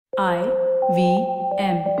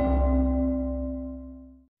IVM.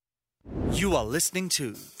 You are listening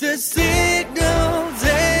to The Signal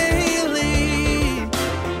Daily.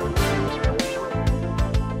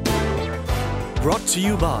 brought to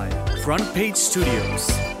you by Front Page Studios.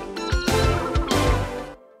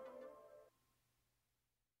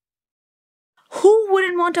 Who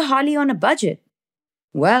wouldn't want a Harley on a budget?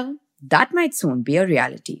 Well, that might soon be a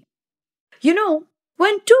reality. You know,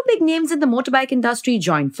 when two big names in the motorbike industry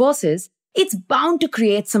join forces, it's bound to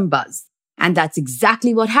create some buzz. And that's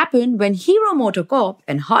exactly what happened when Hero MotoCorp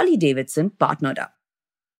and Harley Davidson partnered up.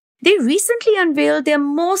 They recently unveiled their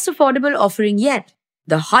most affordable offering yet,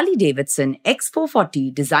 the Harley Davidson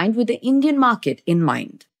X440 designed with the Indian market in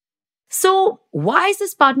mind. So, why is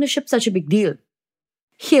this partnership such a big deal?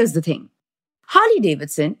 Here's the thing. Harley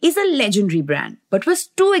Davidson is a legendary brand, but was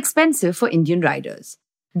too expensive for Indian riders.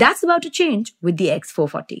 That's about to change with the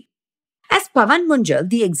X440. As Pawan Munjal,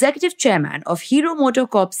 the executive chairman of Hero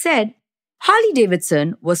MotoCorp, said, Harley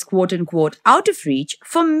Davidson was quote-unquote out of reach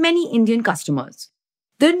for many Indian customers.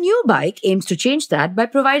 The new bike aims to change that by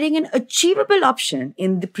providing an achievable option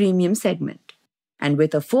in the premium segment. And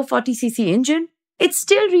with a 440cc engine, it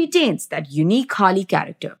still retains that unique Harley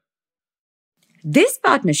character. This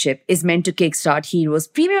partnership is meant to kickstart Hero's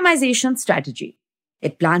premiumization strategy.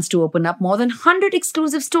 It plans to open up more than 100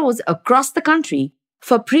 exclusive stores across the country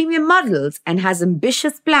for premium models and has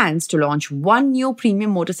ambitious plans to launch one new premium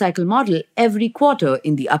motorcycle model every quarter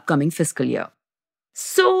in the upcoming fiscal year.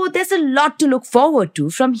 So there's a lot to look forward to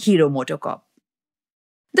from Hero MotoCorp.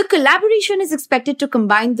 The collaboration is expected to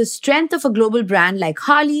combine the strength of a global brand like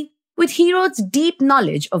Harley with Hero's deep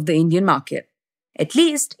knowledge of the Indian market, at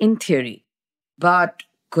least in theory. But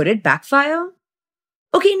could it backfire?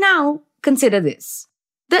 Okay, now consider this.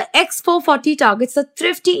 The X440 targets the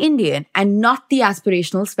thrifty Indian and not the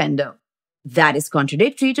aspirational spender. That is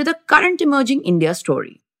contradictory to the current emerging India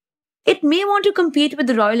story. It may want to compete with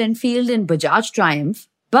the Royal Enfield and Bajaj Triumph,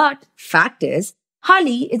 but fact is,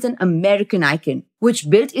 Harley is an American icon which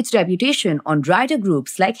built its reputation on rider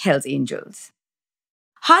groups like Hells Angels.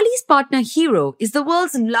 Harley's partner Hero is the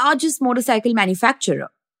world's largest motorcycle manufacturer,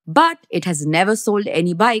 but it has never sold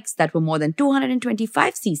any bikes that were more than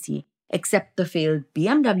 225cc, except the failed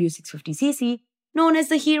BMW 650cc, known as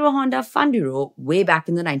the Hero Honda Funduro way back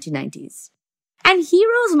in the 1990s. And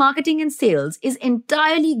Hero's marketing and sales is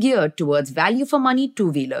entirely geared towards value-for-money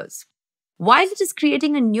two-wheelers. While it is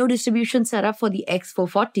creating a new distribution setup for the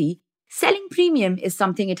X440, selling premium is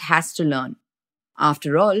something it has to learn.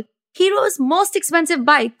 After all, Hero's most expensive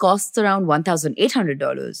bike costs around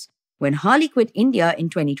 $1,800. When Harley quit India in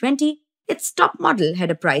 2020, its top model had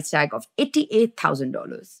a price tag of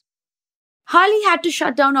 $88,000. Harley had to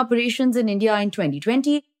shut down operations in India in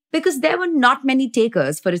 2020 because there were not many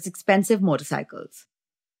takers for its expensive motorcycles.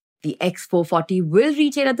 The X440 will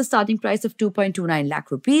retail at the starting price of 2.29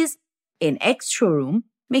 lakh rupees in X-showroom,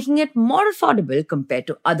 making it more affordable compared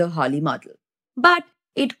to other Harley models. But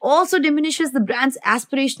it also diminishes the brand's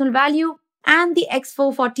aspirational value, and the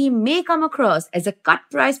X440 may come across as a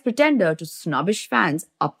cut-price pretender to snobbish fans'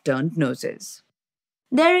 upturned noses.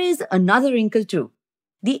 There is another wrinkle too.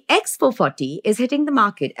 The X440 is hitting the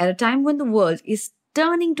market at a time when the world is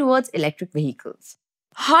turning towards electric vehicles.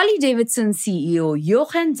 Harley-Davidson CEO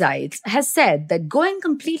Jochen Zeitz has said that going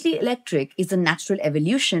completely electric is a natural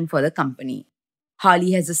evolution for the company.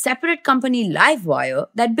 Harley has a separate company, Livewire,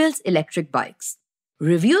 that builds electric bikes.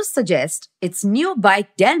 Reviews suggest its new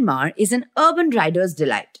bike Del Mar is an urban rider's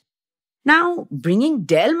delight. Now, bringing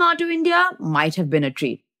Del Mar to India might have been a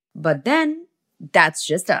treat, but then that's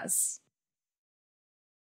just us.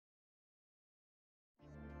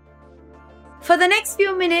 For the next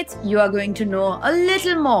few minutes, you are going to know a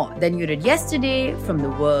little more than you did yesterday from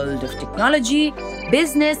the world of technology,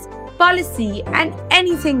 business, policy, and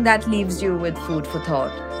anything that leaves you with food for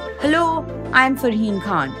thought. Hello, I'm Farheen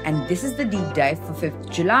Khan, and this is the Deep Dive for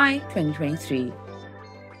 5th July 2023.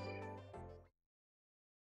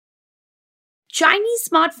 Chinese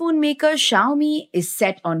smartphone maker Xiaomi is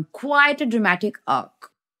set on quite a dramatic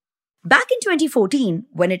arc. Back in 2014,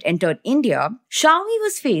 when it entered India, Xiaomi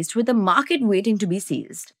was faced with a market waiting to be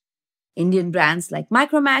seized. Indian brands like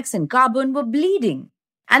Micromax and Carbon were bleeding,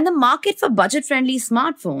 and the market for budget-friendly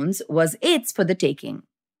smartphones was its for the taking.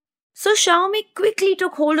 So Xiaomi quickly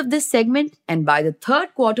took hold of this segment, and by the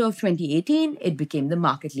third quarter of 2018, it became the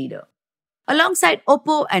market leader. Alongside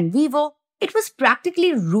Oppo and Vivo, it was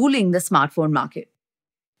practically ruling the smartphone market.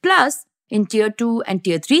 Plus, in Tier 2 and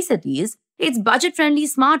Tier 3 cities, its budget-friendly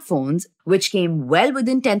smartphones, which came well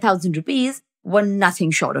within 10,000 rupees, were nothing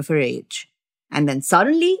short of a rage. And then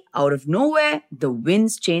suddenly, out of nowhere, the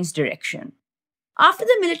winds changed direction. After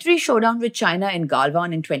the military showdown with China in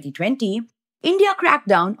Galwan in 2020, India cracked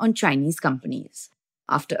down on Chinese companies.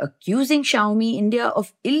 After accusing Xiaomi India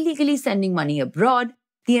of illegally sending money abroad,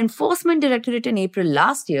 the Enforcement Directorate in April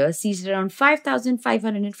last year seized around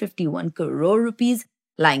 5,551 crore rupees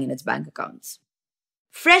lying in its bank accounts.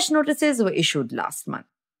 Fresh notices were issued last month.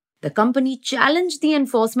 The company challenged the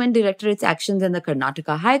Enforcement Directorate's actions in the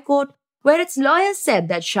Karnataka High Court, where its lawyers said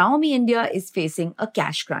that Xiaomi India is facing a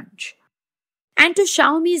cash crunch. And to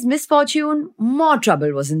Xiaomi's misfortune, more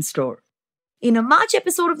trouble was in store. In a March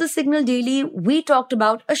episode of The Signal Daily, we talked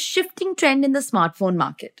about a shifting trend in the smartphone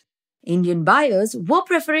market. Indian buyers were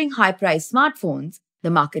preferring high-priced smartphones, the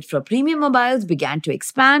market for premium mobiles began to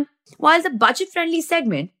expand, while the budget-friendly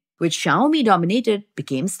segment, which Xiaomi dominated,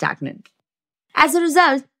 became stagnant. As a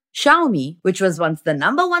result, Xiaomi, which was once the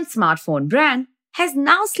number one smartphone brand, has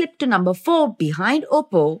now slipped to number 4 behind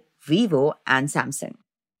Oppo, Vivo, and Samsung.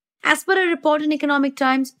 As per a report in Economic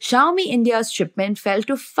Times, Xiaomi India's shipment fell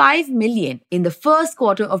to 5 million in the first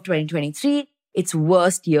quarter of 2023, its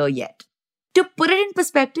worst year yet. To put it in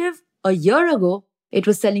perspective, a year ago, it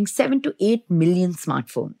was selling 7 to 8 million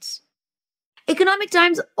smartphones. Economic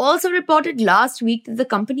Times also reported last week that the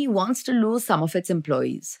company wants to lose some of its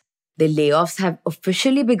employees. The layoffs have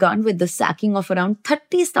officially begun with the sacking of around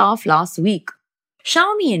 30 staff last week.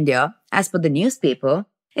 Xiaomi India, as per the newspaper,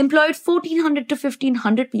 employed 1,400 to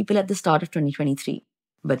 1,500 people at the start of 2023.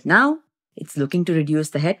 But now, it's looking to reduce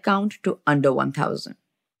the headcount to under 1,000.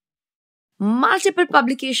 Multiple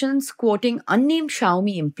publications quoting unnamed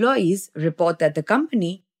Xiaomi employees report that the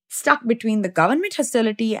company, stuck between the government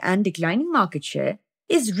hostility and declining market share,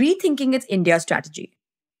 is rethinking its India strategy.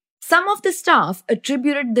 Some of the staff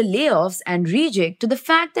attributed the layoffs and rejig to the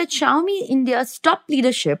fact that Xiaomi India's top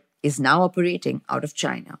leadership is now operating out of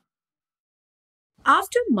China.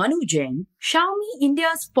 After Manu Jain, Xiaomi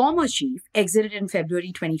India's former chief, exited in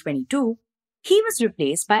February 2022, he was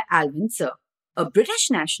replaced by Alvin Sir, a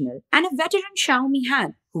British national and a veteran Xiaomi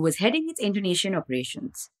hand who was heading its Indonesian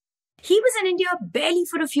operations. He was in India barely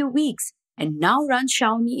for a few weeks and now runs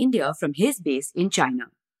Xiaomi India from his base in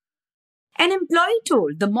China. An employee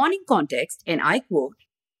told the Morning Context, and I quote,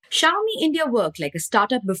 "Xiaomi India worked like a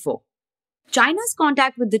startup before. China's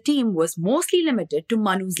contact with the team was mostly limited to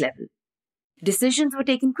Manu's level. Decisions were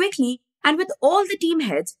taken quickly and with all the team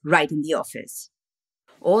heads right in the office.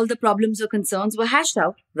 All the problems or concerns were hashed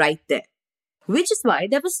out right there, which is why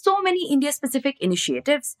there were so many India-specific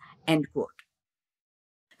initiatives," end quote.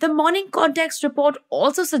 The Morning Context report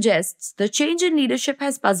also suggests the change in leadership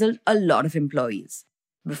has puzzled a lot of employees.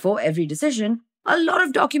 Before every decision, a lot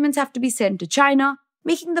of documents have to be sent to China,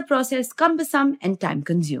 making the process cumbersome and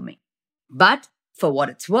time-consuming. But, for what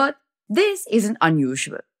it's worth, this isn't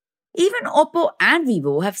unusual. Even Oppo and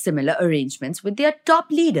Vivo have similar arrangements with their top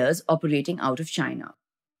leaders operating out of China.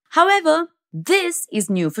 However, this is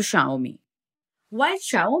new for Xiaomi. While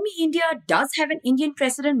Xiaomi India does have an Indian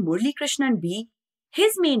President Murali Krishnan B,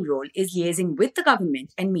 his main role is liaising with the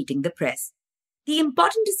government and meeting the press. The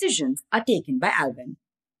important decisions are taken by Alvin.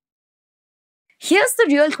 Here's the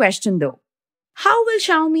real question though. How will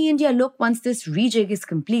Xiaomi India look once this rejig is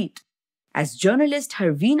complete? As journalist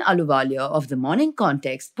Harveen Aluwalia of the Morning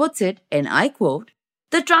Context puts it, and I quote,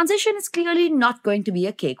 "The transition is clearly not going to be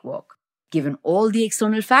a cakewalk, given all the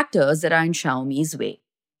external factors that are in Xiaomi's way.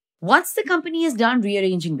 Once the company is done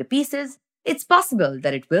rearranging the pieces, it's possible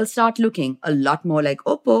that it will start looking a lot more like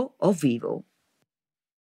Oppo or Vivo."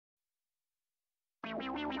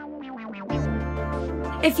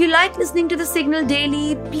 If you like listening to The Signal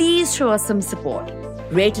Daily, please show us some support.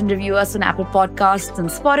 Rate and review us on Apple Podcasts and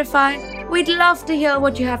Spotify. We'd love to hear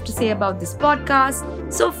what you have to say about this podcast,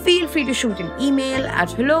 so feel free to shoot an email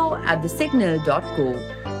at hello@thesignal.co.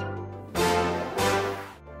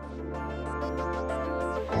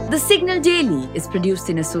 The Signal Daily is produced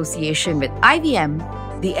in association with IVM.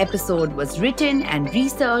 The episode was written and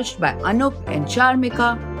researched by Anup and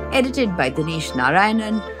Charmika, edited by Dinesh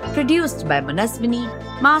Narayanan, produced by Manaswini,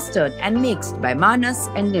 mastered and mixed by Manas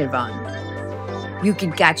and Nirvan. You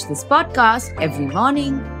can catch this podcast every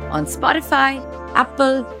morning on Spotify,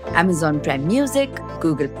 Apple, Amazon Prime Music,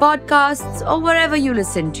 Google Podcasts, or wherever you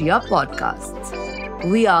listen to your podcasts.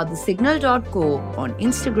 We are thesignal.co on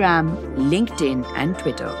Instagram, LinkedIn, and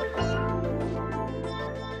Twitter.